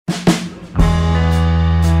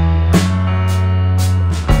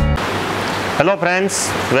Hello friends,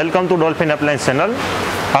 welcome to dolphin appliance channel.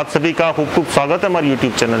 आप सभी का खूब खूब स्वागत है हमारे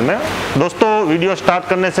यूट्यूब चैनल में। दोस्तों, वीडियो स्टार्ट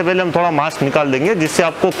करने से पहले हम थोड़ा मास्क निकाल देंगे जिससे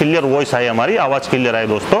आपको क्लियर वॉइस आए, हमारी आवाज़ क्लियर आए।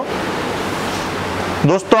 दोस्तों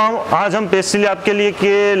आज हम स्पेशली आपके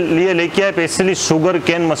लिए लेके आए स्पेशली शुगर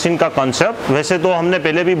कैन मशीन का कॉन्सेप्ट। वैसे तो हमने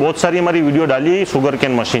पहले भी बहुत सारी हमारी वीडियो डाली शुगर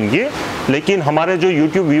कैन मशीन की, लेकिन हमारे जो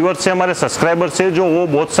यूट्यूब व्यूवर्स है, हमारे सब्सक्राइबर्स है, जो वो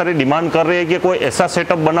बहुत सारे डिमांड कर रहे हैं कि कोई ऐसा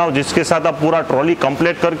सेटअप बनाओ जिसके साथ आप पूरा ट्रॉली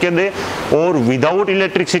कंप्लीट करके दे और विदाउट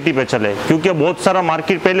इलेक्ट्रिसिटी पे चले। क्योंकि बहुत सारा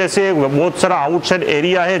मार्केट पहले से बहुत सारा आउटसाइड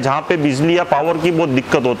एरिया है जहाँ पे बिजली या पावर की बहुत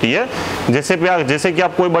दिक्कत होती है। जैसे कि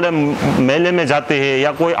आप कोई बड़े मेले में जाते हैं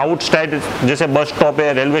या कोई आउटसाइड जैसे बस स्टॉप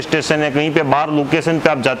है, रेलवे स्टेशन है, कहीं पे बाहर लोकेशन पे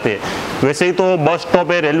आप जाते हैं। वैसे ही तो बस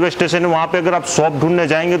स्टॉप है, रेलवे स्टेशन है, वहां पे अगर आप शॉप ढूंढने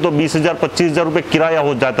जाएंगे तो 20,000 25,000 रुपए किराया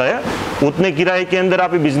हो जाता है। उतने किराए के अंदर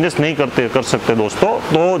आप बिजनेस नहीं कर सकते दोस्तों।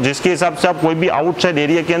 तो जिसके हिसाब से आप कोई भी आउटसाइड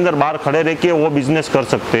एरिया के अंदर बाहर खड़े रह के वो बिजनेस कर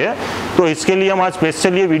सकते हैं। तो इसके लिए हम आज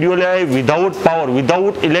स्पेशली वीडियो ले आए without power,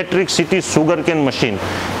 without electricity sugar cane machine,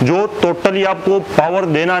 जो टोटली आपको पावर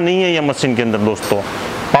देना नहीं है ये मशीन के अंदर दोस्तों।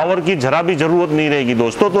 पावर की जरा भी जरूरत नहीं रहेगी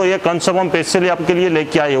दोस्तों। तो ये कंसेप्ट हम स्पेशली आपके लिए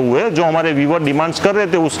लेके आए हुए हैं, जो हमारे व्यूअर डिमांड्स कर रहे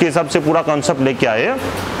थे उसके हिसाब से पूरा कंसेप्ट लेके आए।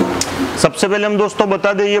 सबसे पहले हम दोस्तों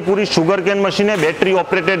बता दें, ये पूरी शुगर कैन मशीन है, बैटरी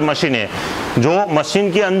ऑपरेटेड मशीन है। जो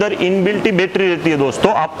मशीन के अंदर इनबिल्ट ही बैटरी रहती है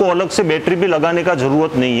दोस्तों, आपको अलग से बैटरी भी लगाने का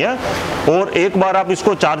जरूरत नहीं है। और एक बार आप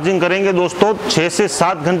इसको चार्जिंग करेंगे दोस्तों 6 से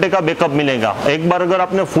 7 घंटे का बैकअप मिलेगा। एक बार अगर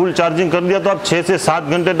आपने फुल चार्जिंग कर दिया तो आप 6 से 7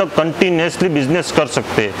 घंटे तक कंटिन्यूसली बिजनेस कर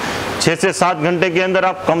सकते हैं। 6 से 7 घंटे के अंदर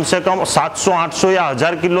आप कम से कम 700 800 या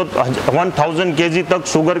 1000 किलो 1000 kg तक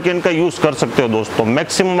शुगर कैन का यूज कर सकते हो दोस्तों।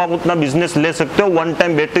 मैक्सिमम आप उतना बिजनेस ले सकते हो वन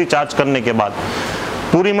टाइम बैटरी चार्ज करने के बाद।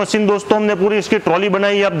 पूरी मशीन दोस्तों हमने पूरी इसकी ट्रॉली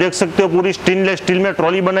बनाई है, आप देख सकते हो पूरी स्टेनलेस स्टील में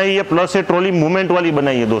ट्रॉली बनाई है, प्लस ये ट्रॉली मूवमेंट वाली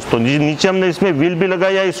बनाई है दोस्तों। नीचे हमने इसमें व्हील भी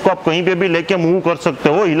लगाया है, इसको आप कहीं पे भी लेके मूव कर सकते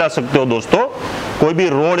हो, हिला सकते हो दोस्तों। कोई भी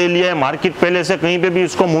रोड एरिया है, मार्केट पहले से कहीं पे भी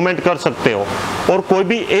इसको मूवमेंट कर सकते हो। और कोई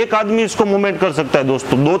भी एक आदमी इसको मूवमेंट कर सकता है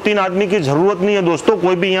दोस्तों, 2-3 आदमी की जरूरत नहीं है दोस्तों।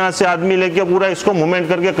 कोई भी यहाँ से आदमी लेके पूरा इसको मूवमेंट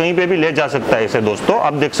करके कहीं पे भी ले जा सकता है इसे दोस्तों,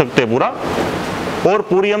 आप देख सकते हैं पूरा। और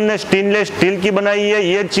पूरी हमने स्टेनलेस स्टील की बनाई है।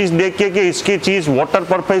 ये चीज देखिए कि इसकी चीज वाटर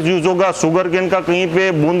परफेक्ट यूज होगा। शुगर कैन का कहीं पे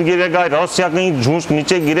बूंद गिरेगा, रस या कहीं झूस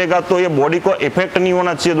नीचे गिरेगा तो ये बॉडी को इफेक्ट नहीं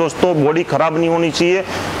होना चाहिए दोस्तों, बॉडी खराब नहीं होनी चाहिए।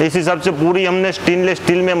 इस हिसाब से पूरी हमने स्टेनलेस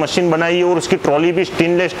स्टील में मशीन बनाई है और उसकी ट्रॉली भी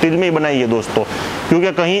स्टेनलेस स्टील में ही बनाई है दोस्तों।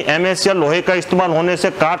 क्योंकि कहीं MS या लोहे का इस्तेमाल होने से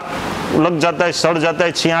काट लग जाता है, सड़ जाता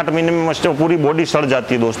है, 6-8 महीने में मशीन पूरी बॉडी सड़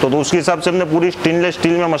जाती है दोस्तों। तो उसके हिसाब से हमने पूरी स्टेनलेस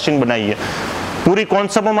स्टील में मशीन बनाई है। पूरी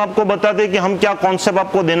कॉन्सेप्ट हम आपको बताते हैं कि हम क्या कॉन्सेप्ट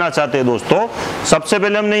आपको देना चाहते हैं दोस्तों। सबसे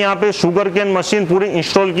पहले हमने यहाँ पे शुगर कैन मशीन पूरी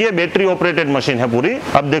इंस्टॉल की है, बैटरी ऑपरेटेड मशीन है पूरी,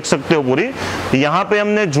 आप देख सकते हो पूरी। यहाँ पे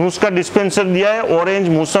हमने जूस का डिस्पेंसर दिया है, ऑरेंज,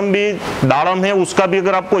 मौसम्बी, दाड़म है, उसका भी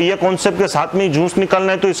अगर आपको ये कॉन्सेप्ट के साथ में जूस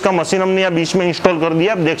निकालना है तो इसका मशीन हमने यहाँ बीच में इंस्टॉल कर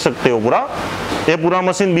दिया, आप देख सकते हो पूरा। ये पूरा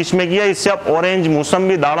मशीन बीच में किया, इससे आप ऑरेंज,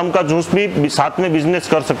 मौसम्बी, दाड़म का जूस भी साथ में बिजनेस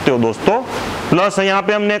कर सकते हो दोस्तों। प्लस यहाँ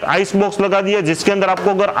पे हमने एक आइस बॉक्स लगा दिया जिसके अंदर आपको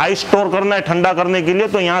अगर आइस स्टोर करना है ठंडा करने के लिए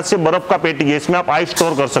तो यहाँ से बर्फ का पेटी है, इसमें आप आइस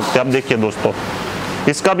स्टोर कर सकते हैं। आप देखिए दोस्तों,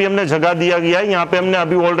 इसका भी हमने जगह दिया गया है। यहाँ पे हमने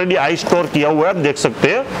अभी ऑलरेडी आइस स्टोर किया हुआ है, आप देख सकते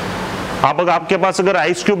हैं। आप अगर आपके पास अगर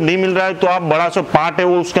आइस क्यूब नहीं मिल रहा है तो आप बड़ा सा पार्ट है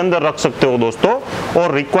वो उसके अंदर रख सकते हो दोस्तों,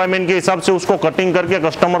 और रिक्वायरमेंट के हिसाब से उसको कटिंग करके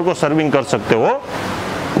कस्टमर को सर्विंग कर सकते हो।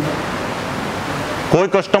 कोई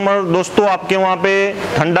कस्टमर दोस्तों आपके वहाँ पे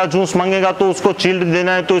ठंडा जूस मांगेगा तो उसको चिल्ड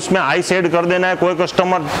देना है तो इसमें आइस ऐड कर देना है। कोई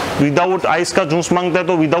कस्टमर विदाउट आइस का जूस मांगता है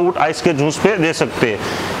तो विदाउट आइस के जूस पे दे सकते हैं।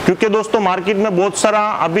 क्योंकि दोस्तों मार्केट में बहुत सारा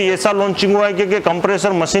अभी ऐसा लॉन्चिंग हुआ है कि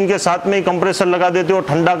कंप्रेसर मशीन के साथ में ही कंप्रेसर लगा देते हो,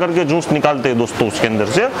 ठंडा करके जूस निकालते हैं दोस्तों उसके अंदर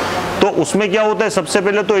से। तो उसमें क्या होता है, सबसे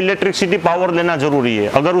पहले तो इलेक्ट्रिसिटी पावर लेना जरूरी है।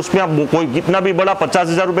 अगर उसमें आप कोई कितना भी बड़ा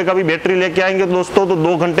 50,000 रुपए का भी बैटरी लेके आएंगे दोस्तों तो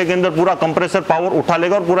 2 घंटे के अंदर पूरा कंप्रेसर पावर उठा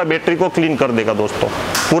लेगा और पूरा बैटरी को क्लीन कर देगा दोस्तों।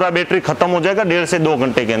 पूरा बैटरी खत्म हो जाएगा 1.5 से 2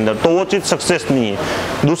 घंटे के अंदर, तो वो चीज सक्सेस नहीं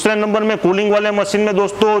है। दूसरे नंबर में कूलिंग वाले मशीन में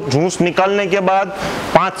दोस्तों जूस निकालने के बाद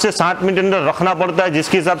 5 से 7 मिनट अंदर रखना पड़ता है,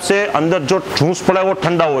 जिसके हिसाब से अंदर जो जूस पड़ा है वो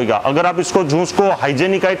ठंडा होएगा। अगर आप इसको जूस को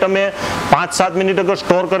हाइजेनिक आइटम में 5-7 मिनट अगर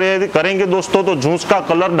स्टोर करेंगे दोस्तों तो जूस का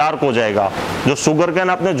कलर डार्क हो जाएगा। जो शुगर कैन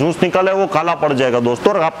आपने जूस निकाला है वो काला पड़ जाएगा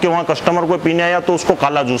दोस्तों, और आपके वहां कस्टमर को पीने आया तो उसको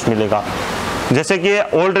काला जूस मिलेगा। जैसे कि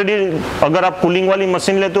ऑलरेडी अगर आप कूलिंग वाली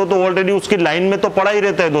मशीन लेते हो तो ऑलरेडी उसकी लाइन में तो पड़ा ही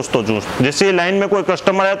रहता है दोस्तों जूस। जैसे लाइन में कोई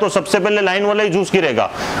कस्टमर आया तो सबसे पहले लाइन वाला ही जूस गिरेगा,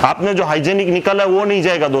 आपने जो हाइजेनिक निकाला है वो नहीं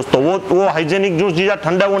जाएगा दोस्तों। वो हाइजेनिक जूस जीजा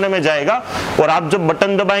ठंडा होने में जाएगा, और आप जब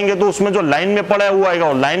बटन दबाएंगे तो उसमें जो लाइन में पड़ा हुआ आएगा,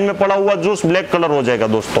 और लाइन में पड़ा हुआ जूस ब्लैक कलर हो जाएगा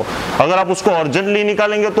दोस्तों। अगर आप उसको अर्जेंटली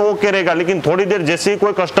निकालेंगे तो वो करेगा, लेकिन थोड़ी देर जैसे ही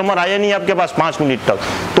कोई कस्टमर आया नहीं आपके पास 5 मिनट तक,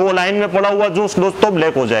 तो वो लाइन में पड़ा हुआ जूस दोस्तों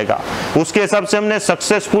ब्लैक हो जाएगा। उसके हिसाब से हमने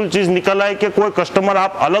सक्सेसफुल चीज निकाला है कि कोई कस्टमर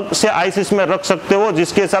आप अलग से आइस इसमें रख सकते हो,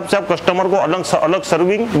 जिसके हिसाब से आप कस्टमर को अलग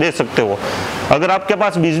सर्विंग दे सकते हो। अगर आपके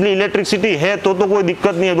पास बिजली इलेक्ट्रिसिटी है तो कोई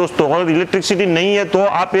दिक्कत नहीं है दोस्तों, अगर इलेक्ट्रिसिटी नहीं है तो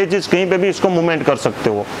आप ये चीज कहीं पे भी इसको मूवमेंट कर सकते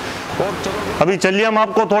हो। अभी चलिए हम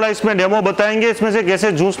आपको थोड़ा इसमें डेमो बताएंगे, इसमें से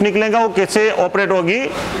कैसे जूस निकलेगा, वो कैसे ऑपरेट होगी।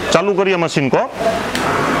 चालू करिए मशीन को।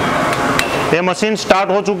 ये मशीन स्टार्ट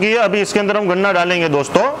हो चुकी है। अभी इसके अंदर हम गन्ना डालेंगे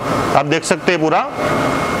दोस्तों, आप देख सकते हैं पूरा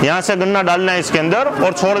यहाँ से गन्ना डालना है इसके अंदर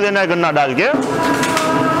और छोड़ देना है गन्ना डाल के।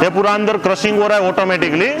 ये पूरा अंदर क्रशिंग हो रहा है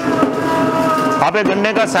ऑटोमेटिकली। आप ये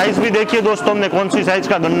गन्ने का साइज भी देखिए दोस्तों, हमने कौन सी साइज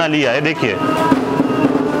का गन्ना लिया है, देखिए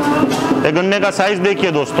ये गन्ने का साइज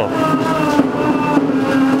देखिए दोस्तों।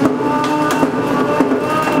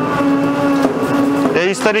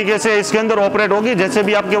 इस तरीके से इसके अंदर ऑपरेट होगी। जैसे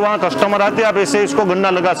भी आपके वहां कस्टमर आते हैं आप ऐसे इसको गन्ना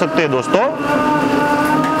लगा सकते हैं दोस्तों।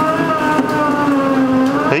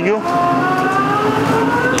 Thank you.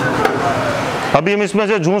 अभी हम इसमें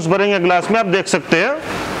से जूस भरेंगे ग्लास में, आप देख सकते हैं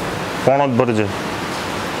पौन भर जाए।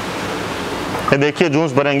 ये देखिए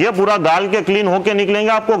जूस भरेंगे, पूरा गाल के क्लीन होके निकलेंगे,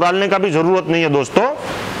 आपको गालने का भी जरूरत नहीं है दोस्तों।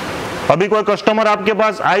 अभी कोई कस्टमर आपके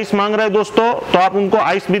पास आइस मांग रहा है दोस्तों, तो आप उनको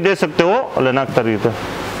आइस भी दे सकते हो। लेनाक तरीके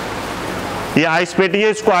ये आइस पेटी है,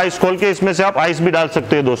 इसको आइस खोल के इसमें से आप आइस भी डाल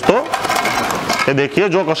सकते हैं दोस्तों। ये देखिए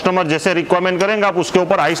जो कस्टमर जैसे रिक्वायरमेंट करेंगे आप उसके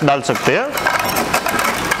ऊपर आइस डाल सकते हैं।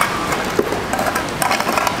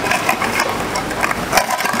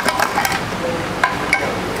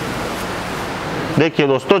 देखिए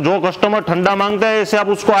दोस्तों जो कस्टमर ठंडा मांगता है ऐसे आप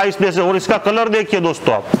उसको आइस दे सकते। और इसका कलर देखिए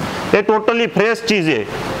दोस्तों आप, ये टोटली फ्रेश चीज है,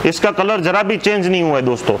 इसका कलर जरा भी चेंज नहीं हुआ है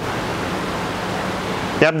दोस्तों,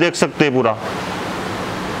 ये आप देख सकते हैं पूरा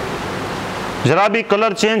जरा भी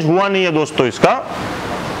कलर चेंज हुआ नहीं है दोस्तों इसका।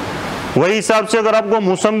 वही हिसाब से अगर आपको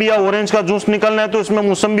मौसम्बी या ऑरेंज का जूस निकालना है तो इसमें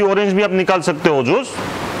मौसम्बी ऑरेंज भी आप निकाल सकते हो जूस।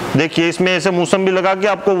 देखिए इसमें ऐसे मौसम्बी लगा के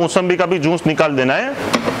आपको मौसम्बी का भी जूस निकाल देना है।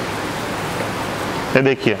 ये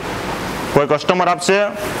देखिए कोई कस्टमर आपसे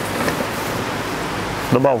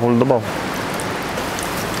दबाओ, फुल दबाओ।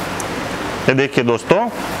 ये देखिए दोस्तों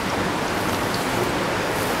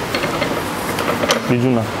बीजू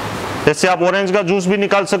ना, ऐसे आप ऑरेंज का जूस भी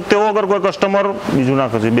निकाल सकते हो। अगर कोई कस्टमर बीजू ना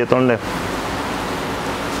कर बे त्रण ले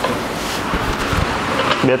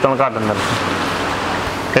बे त्रण काट अंदर।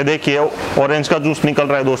 ये देखिए ऑरेंज का जूस निकल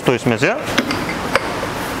रहा है दोस्तों इसमें से।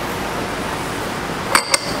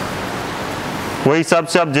 वही हिसाब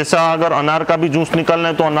से आप जैसा अगर अनार का भी जूस निकालना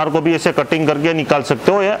है तो अनार को भी ऐसे कटिंग करके निकाल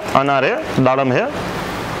सकते हो। ये अनार है, दाड़म है।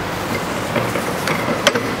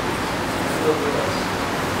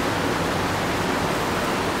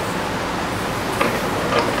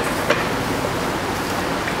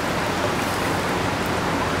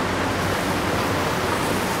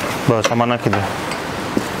 बस हमारा किधर।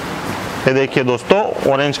 ये देखिए दोस्तों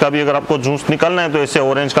ऑरेंज का भी अगर आपको जूस निकालना है तो ऐसे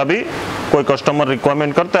ऑरेंज का भी कोई कस्टमर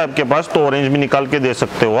रिक्वायरमेंट करता है आपके पास तो ऑरेंज भी निकाल के दे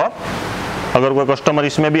सकते हो आप। अगर कोई कस्टमर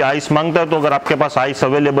इसमें भी आइस मांगता है तो अगर आपके पास आइस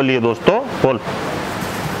अवेलेबल है दोस्तों बोल,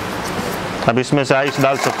 अब इसमें से आइस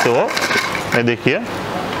डाल सकते हो। ये देखिए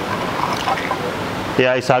ये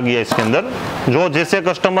आइस आ गया इसके अंदर। जो जैसे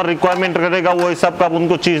कस्टमर रिक्वायरमेंट करेगा वो हिसाब का आप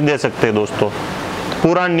उनको चीज दे सकते हैं दोस्तों।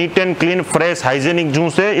 पूरा neat and clean fresh hygienic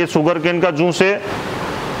juice है। ये शुगर केन का जूस है,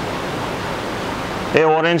 ये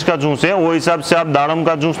ऑरेंज का जूस है। वो हिसाब से आप दाड़म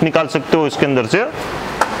का जूस निकाल सकते हो इसके अंदर से।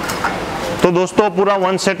 तो दोस्तों पूरा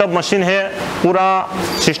वन सेटअप मशीन है, पूरा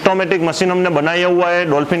सिस्टमेटिक मशीन हमने बनाया हुआ है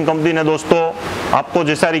डॉल्फिन कंपनी ने दोस्तों। आपको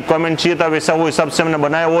जैसा रिक्वायरमेंट चाहिए था वैसा वो हिसाब से हमने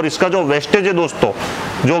बनाया। और इसका जो वेस्टेज है दोस्तों,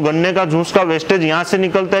 जो गन्ने का जूस का वेस्टेज यहाँ से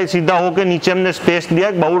निकलता है सीधा होके नीचे हमने स्पेस दिया,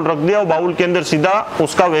 एक बाउल रख दिया और बाउल के अंदर सीधा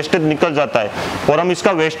उसका वेस्टेज निकल जाता है। और हम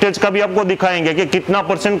इसका वेस्टेज का भी आपको दिखाएंगे कि कितना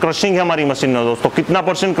 % क्रशिंग है हमारी मशीन में दोस्तों, कितना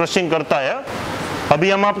 % क्रशिंग करता है। अभी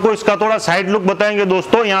हम आपको इसका थोड़ा साइड लुक बताएंगे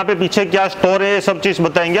दोस्तों। यहाँ पे पीछे क्या स्टोर है ये सब चीज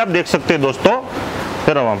बताएंगे, आप देख सकते हैं दोस्तों।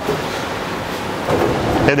 फिर हम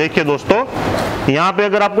ये देखिए दोस्तों, यहाँ पे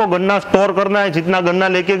अगर आपको गन्ना स्टोर करना है, जितना गन्ना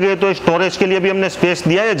लेके गए तो स्टोरेज के लिए भी हमने स्पेस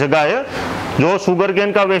दिया है, जगह है। जो शुगर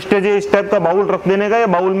केन का वेस्टेज है इस टाइप का बाउल रख देने का, ये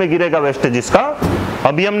बाउल में गिरेगा वेस्टेज इसका।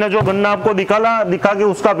 अभी हमने जो गन्ना आपको दिखा के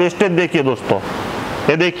उसका वेस्टेज देखिए दोस्तों।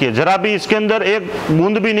 ये देखिए जरा भी इसके अंदर एक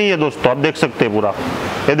बूंद भी नहीं है दोस्तों, आप देख सकते हैं पूरा।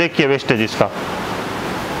 ये देखिए वेस्टेज इसका,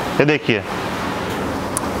 ये देखिए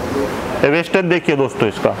ये वेस्टेज देखिए दोस्तों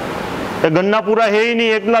इसका। ये गन्ना पूरा है ही नहीं,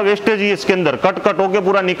 एकला वेस्टेज ही इसके अंदर कट होके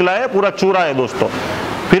पूरा निकला है, पूरा चूरा है दोस्तों।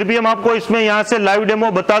 फिर भी हम आपको इसमें यहाँ से लाइव डेमो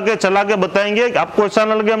बता के चला के बताएंगे, आपको ऐसा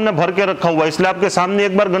न लगे हमने भर के रखा हुआ, इसलिए आपके सामने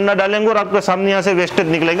एक बार गन्ना डालेंगे और आपके सामने यहाँ से वेस्टेज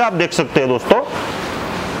निकलेगा, आप देख सकते हैं दोस्तों।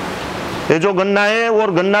 ये जो गन्ना है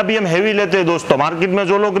और गन्ना भी हम हेवी लेते हैं दोस्तों। मार्केट में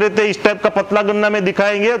जो लोग रहते हैं इस टाइप का पतला गन्ना में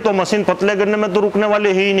दिखाएंगे तो मशीन पतले गन्ने में तो रुकने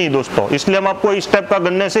वाले ही नहीं दोस्तों, इसलिए हम आपको इस टाइप का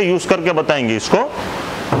गन्ने से यूज करके बताएंगे इसको।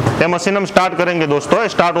 ये मशीन हम स्टार्ट करेंगे दोस्तों,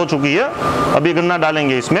 स्टार्ट हो चुकी है। अभी गन्ना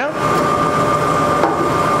डालेंगे इसमें।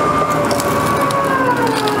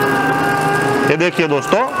 ये देखिए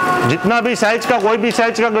दोस्तों, जितना भी साइज का, कोई भी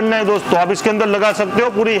साइज का गन्ना है दोस्तों, आप इसके अंदर लगा सकते हो।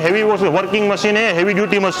 पूरी हेवी वर्किंग मशीन है, हेवी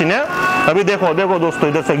ड्यूटी मशीन है। अभी देखो देखो दोस्तों,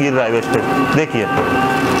 इधर से गिर रहा है वेस्टेज, देखिए,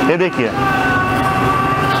 ये देखिए,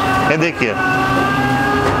 ये देखिए,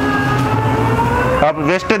 आप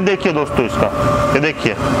वेस्टेज देखिए दोस्तों इसका, ये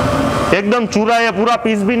देखिए एकदम चूरा है, पूरा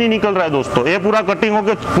पीस भी नहीं निकल रहा है दोस्तों, ये पूरा कटिंग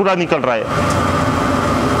होके पूरा निकल रहा है।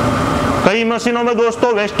 कई मशीनों में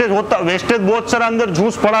दोस्तों वेस्टेज होता, वेस्टेज बहुत सारा अंदर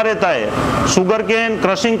जूस पड़ा रहता है। शुगर केन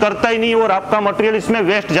क्रशिंग करता ही नहीं और आपका मटेरियल इसमें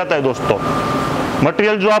वेस्ट जाता है दोस्तों।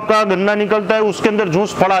 मटेरियल जो आपका गन्ना निकलता है उसके अंदर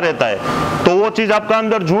जूस पड़ा रहता है, तो वो चीज आपका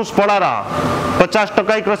अंदर जूस पड़ा रहा,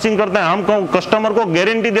 50% ही क्रशिंग करता है। हम कस्टमर को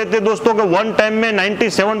गारंटी देते हैं दोस्तों कि वन टाइम में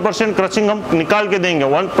 97% क्रशिंग हम निकाल के देंगे।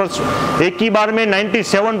 एक ही बार में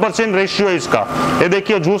 97% रेशियो है इसका। ये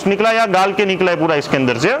देखिए जूस निकला या गाल के निकला है पूरा इसके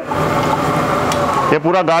अंदर से, ये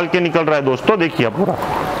पूरा गाल के निकल रहा है दोस्तों, देखिए पूरा,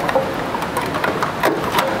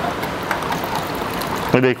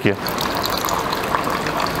 ये देखिए,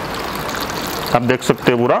 आप देख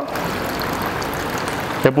सकते हैं पूरा,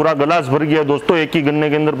 ये पूरा गिलास भर गया दोस्तों। एक ही गन्ने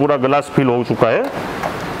के अंदर पूरा गिलास फिल हो चुका है।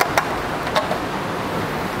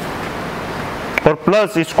 और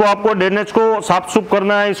प्लस इसको आपको ड्रेनेज को साफ सुफ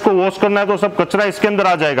करना है, इसको वॉश करना है, तो सब कचरा इसके अंदर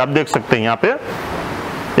आ जाएगा। आप देख सकते हैं यहाँ पे,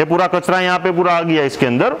 ये पूरा कचरा यहाँ पे पूरा आ गया इसके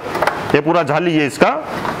अंदर। ये पूरा झाली है इसका,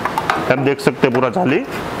 आप देख सकते हैं पूरा झाली,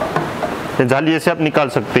 ये झाली ऐसे आप निकाल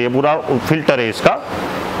सकते हैं। ये पूरा फिल्टर है इसका,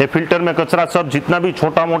 ये फिल्टर में कचरा सब जितना भी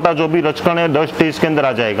छोटा मोटा जो भी रचकण है, डस्ट है, इसके अंदर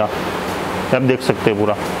आ जाएगा। आप देख सकते हैं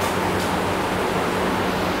पूरा।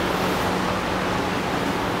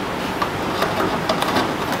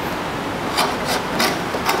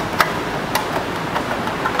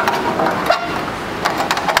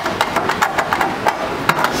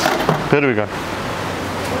 फिर भी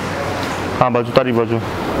हाँ बाजू तारी बाजू,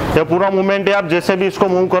 ये पूरा मूवमेंट है। आप जैसे भी इसको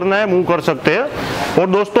मूव करना है मूव कर सकते हैं। और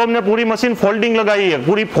दोस्तों हमने पूरी मशीन फोल्डिंग लगाई है,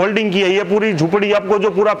 पूरी फोल्डिंग की है। ये पूरी झुपड़ी आपको जो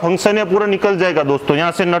पूरा फंक्शन है पूरा निकल जाएगा दोस्तों।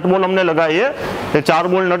 यहाँ से नट बोल हमने लगाई है, ये 4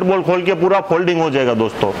 बोल नट बोल खोल के पूरा फोल्डिंग हो जाएगा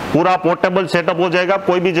दोस्तों। पूरा पोर्टेबल सेटअप हो जाएगा,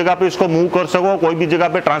 कोई भी जगह पे इसको मूव कर सको, कोई भी जगह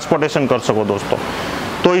पे ट्रांसपोर्टेशन कर सको दोस्तों।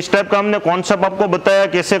 तो इस टाइप का हमने कॉन्सेप्ट आपको बताया,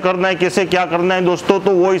 कैसे करना है, कैसे क्या करना है दोस्तों।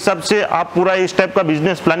 तो वो हिसाब से आप पूरा इस टाइप का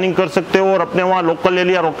बिजनेस प्लानिंग कर सकते हो और अपने वहाँ लोकल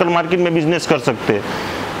एरिया लोकल मार्केट में बिजनेस कर सकते हैं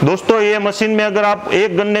दोस्तों। ये मशीन में अगर आप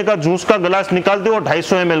एक गन्ने का जूस का गिलास निकालते हो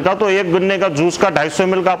 250 ml का, तो एक गन्ने का जूस का 250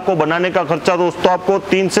 ml का आपको बनाने का खर्चा दोस्तों आपको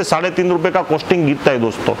 3 से 3.5 रुपए का कॉस्टिंग गिरता है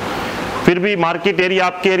दोस्तों। फिर भी मार्केट एरिया,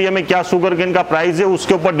 आपके एरिया में क्या शुगर केन का प्राइस है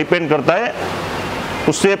उसके ऊपर डिपेंड करता है,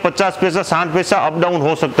 उससे 50 पैसा 60 पैसा अप डाउन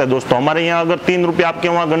हो सकता है दोस्तों। हमारे यहाँ अगर 3 रुपये आपके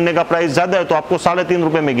वहाँ गन्ने का प्राइस ज्यादा है तो आपको 3.5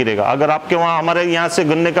 रुपए में गिरेगा। अगर आपके वहाँ हमारे यहाँ से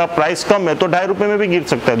गन्ने का प्राइस कम है तो 2.5 रुपए में भी गिर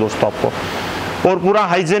सकता है दोस्तों आपको। और पूरा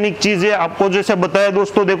हाइजेनिक चीज है, आपको जैसे बताया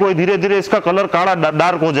दोस्तों, देखो धीरे धीरे इसका कलर काला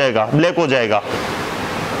डार्क हो जाएगा, ब्लैक हो जाएगा।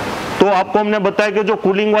 तो आपको हमने बताया कि जो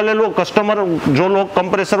कूलिंग वाले लोग कस्टमर, जो लोग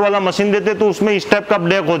कंप्रेसर वाला मशीन देते तो उसमें इस टाइप का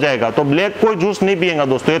ब्लैक हो जाएगा, तो ब्लैक कोई जूस नहीं पिएगा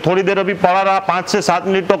दोस्तों। ये थोड़ी देर अभी पड़ा रहा, 5 से 7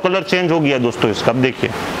 मिनट तो कलर चेंज हो गया दोस्तों इसका। अब देखिए,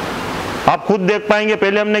 आप खुद देख पाएंगे,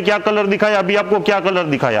 पहले हमने क्या कलर दिखाया, अभी आपको क्या कलर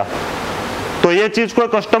दिखाया। तो ये चीज कोई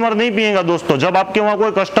कस्टमर नहीं पिएगा दोस्तों। जब आपके वहां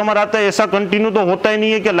कोई कस्टमर आता है, ऐसा कंटिन्यू तो होता ही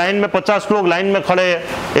नहीं है कि लाइन में 50 लोग लाइन में खड़े हैं,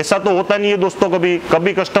 ऐसा तो होता नहीं है दोस्तों। कभी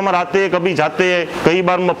कभी कस्टमर आते हैं, कभी जाते हैं, कई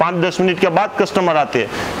बार 5-10 मिनट के बाद कस्टमर आते हैं।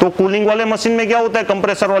 तो कूलिंग वाले मशीन में क्या होता है,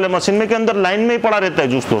 कंप्रेसर वाले मशीन में के अंदर लाइन में ही पड़ा रहता है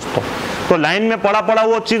जूस दोस्तों। तो लाइन में पड़ा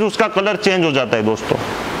वो चीज, उसका कलर चेंज हो जाता है दोस्तों।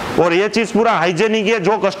 और ये चीज पूरा हाइजेनिक है,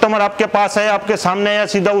 जो कस्टमर आपके पास है, आपके सामने आया,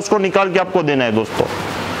 सीधा उसको निकाल के आपको देना है दोस्तों।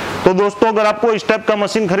 तो दोस्तों अगर आपको इस टाइप का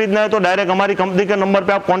मशीन खरीदना है तो डायरेक्ट हमारी कंपनी के नंबर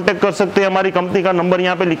पे आप कांटेक्ट कर सकते हैं। हमारी कंपनी का नंबर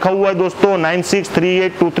यहाँ पे लिखा हुआ है दोस्तों,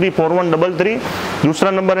 9638234133।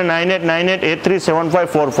 दूसरा नंबर है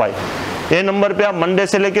 9898837545। ये नंबर पे आप मंडे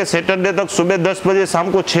से लेके सैटरडे तक सुबह 10 बजे,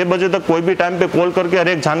 शाम को 6 बजे तक कोई भी टाइम पे कॉल करके हर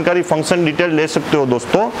एक जानकारी, फंक्शन डिटेल ले सकते हो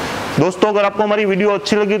दोस्तों। अगर आपको हमारी वीडियो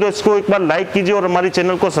अच्छी लगी तो इसको एक बार लाइक कीजिए और हमारे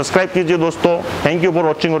चैनल को सब्सक्राइब कीजिए दोस्तों। थैंक यू फॉर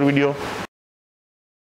वॉचिंग और वीडियो।